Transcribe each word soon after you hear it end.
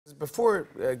Before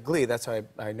Glee, that's how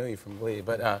I know you from Glee,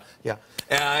 but yeah.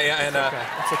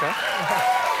 That's okay.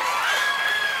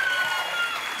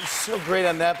 You're so great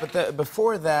on that, but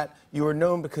before that, you were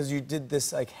known because you did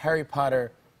this, like, Harry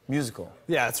Potter musical.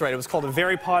 Yeah, that's right. It was called a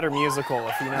Very Potter musical,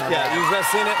 if you know Yeah, that. you've not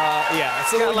seen it? Yeah,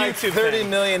 it's It's a got like YouTube 30 thing.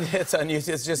 million hits on YouTube.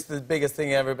 It's just the biggest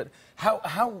thing ever, but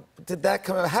how did that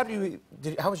come out?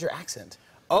 How was your accent?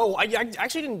 Oh, I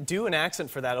actually didn't do an accent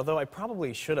for that, although I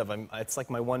probably should have. It's like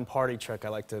my one party trick I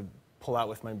like to pull out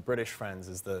with my British friends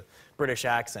is the British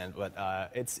accent, but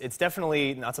it's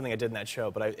definitely not something I did in that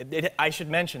show. But I should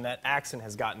mention that accent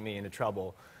has gotten me into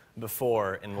trouble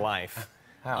before in life.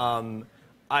 How?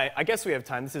 I guess we have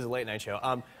time. This is a late night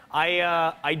show.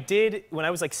 I did when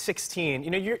I was like 16. You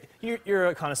know, you're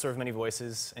a connoisseur of many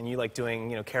voices, and you like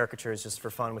doing caricatures just for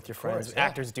fun with your friends. Course, yeah.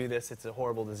 Actors do this. It's a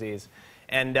horrible disease.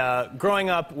 And growing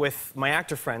up with my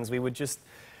actor friends, we would just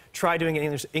try doing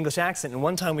an English accent. And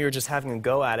one time we were just having a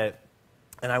go at it,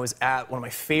 and I was at one of my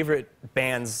favorite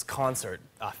band's concert,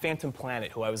 Phantom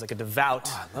Planet, who I was like a devout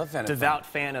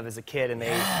fan of as a kid, and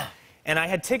and I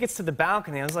had tickets to the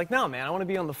balcony. I was like, no, man, I want to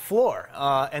be on the floor.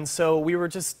 And so we were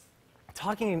just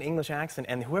talking in an English accent,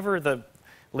 and whoever the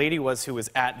lady was who was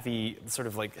at the sort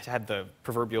of like had the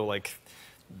proverbial like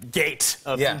gate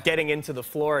of getting into the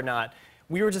floor or not,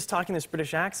 we were just talking this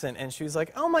British accent, and she was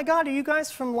like, oh my God, are you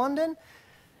guys from London?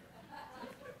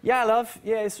 Yeah, love.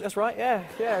 Yeah, that's right.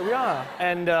 Yeah, we are.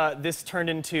 And this turned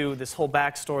into this whole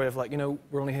backstory of like,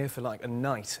 we're only here for like a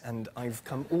night, and I've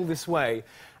come all this way,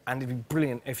 and it'd be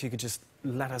brilliant if you could just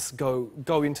let us go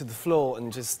into the floor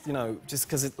and just, just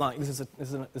because it's like this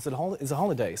is a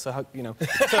holiday, so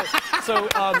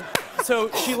so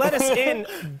she let us in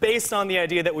based on the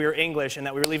idea that we were English and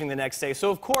that we were leaving the next day. So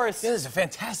of course, Yeah, this is a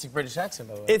fantastic British accent,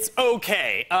 by the way. it's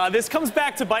okay. This comes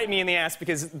back to bite me in the ass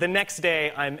because the next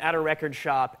day I'm at a record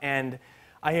shop and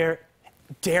I hear,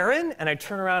 Darren? And I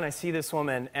turn around and I see this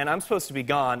woman, and I'm supposed to be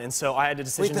gone, and so I had a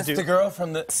decision Wait, to do... that's the girl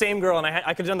from the... Same girl, and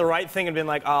I could have done the right thing and been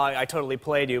like, oh, I totally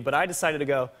played you, but I decided to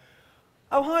go,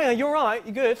 oh, hi, you're all right,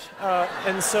 you're good.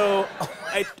 And so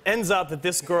it ends up that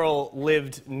this girl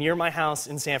lived near my house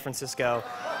in San Francisco,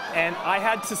 and I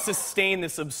had to sustain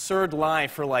this absurd lie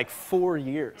for like 4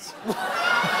 years.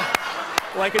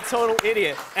 Like a total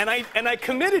idiot. And I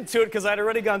committed to it because I'd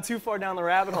already gone too far down the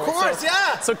rabbit hole. Of course,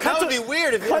 yeah! So that would be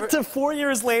weird if you cut to 4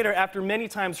 years later, after many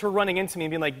times her running into me and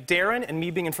being like, Darren, and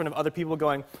me being in front of other people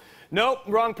going, nope,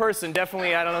 wrong person,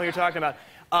 definitely, I don't know who you're talking about.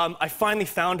 I finally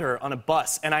found her on a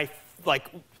bus, and I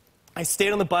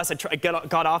stayed on the bus, I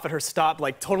got off at her stop,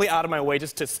 like totally out of my way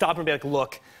just to stop her and be like,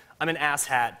 look, I'm an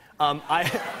asshat.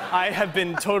 I have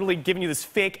been totally giving you this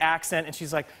fake accent, and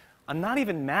she's like, I'm not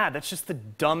even mad. That's just the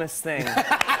dumbest thing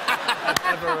I've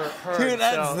ever heard. Dude,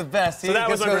 that's the best. So that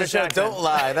was my British accent. Don't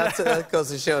lie. That goes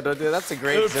to show. Don't do it. That's a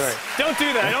great story. Don't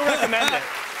do that. I don't recommend it.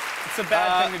 It's a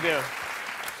bad thing to do.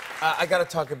 I got to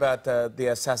talk about the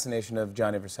assassination of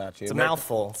Gianni Versace. It's a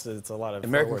mouthful. It's a lot of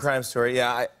American words. Crime Story.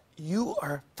 Yeah, you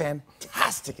are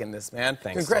fantastic in this, man.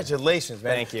 Thanks. Congratulations,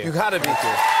 man. Thank you. You got to be.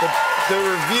 The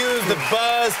reviews, the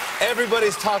buzz,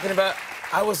 everybody's talking about.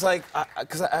 I was like,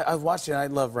 because I watched it, and I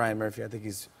love Ryan Murphy. I think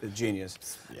he's a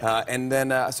genius. Yeah. And then,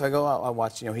 so I go out, I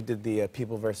watched, he did the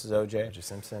People versus O.J. O.J.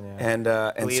 Simpson, yeah. And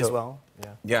Glee so, as well.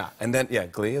 Yeah, and then,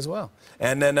 Glee as well.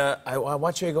 And then I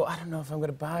watch you, I go, I don't know if I'm going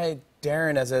to buy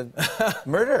Darren as a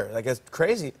murderer. Like, it's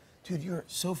crazy. Dude, you're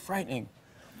so frightening.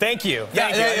 Thank you.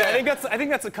 Yeah, Thank you. I think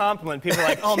that's a compliment. People are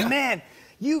like, oh, man.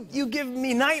 You give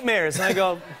me nightmares, and I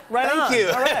go, right on. Thank you.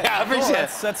 All right. I appreciate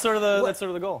it. That's sort of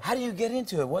the goal. How do you get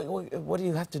into it? What do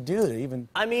you have to do to even?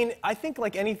 I mean, I think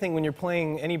like anything, when you're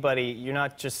playing anybody, you're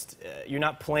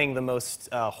not playing the most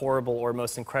horrible or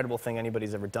most incredible thing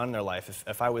anybody's ever done in their life.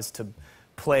 If I was to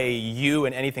play you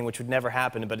in anything, which would never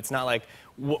happen, but it's not like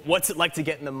what's it like to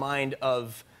get in the mind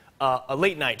of a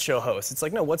late night show host. It's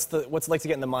like, no, what's it like to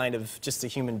get in the mind of just a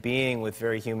human being with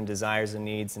very human desires and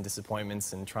needs and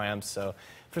disappointments and triumphs. So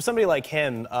for somebody like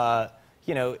him,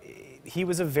 he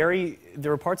was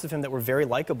there were parts of him that were very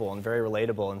likable and very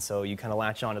relatable, and so you kind of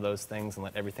latch onto those things and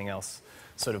let everything else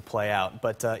sort of play out.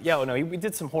 But he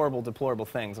did some horrible, deplorable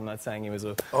things. I'm not saying he was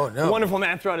a wonderful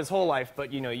man throughout his whole life,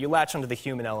 but you latch onto the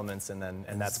human elements, and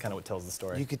that's kind of what tells the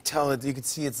story. You could tell it. You could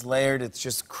see it's layered. It's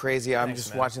just crazy. I'm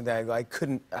just watching that. I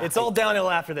couldn't. It's all downhill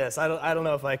after this. I don't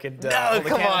know if I could. No,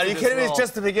 come on. Are you kidding me? It's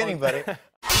just the beginning, buddy.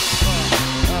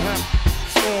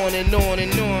 On and on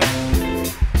and on.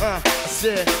 I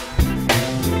said,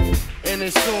 and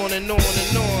it's on and on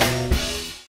and on.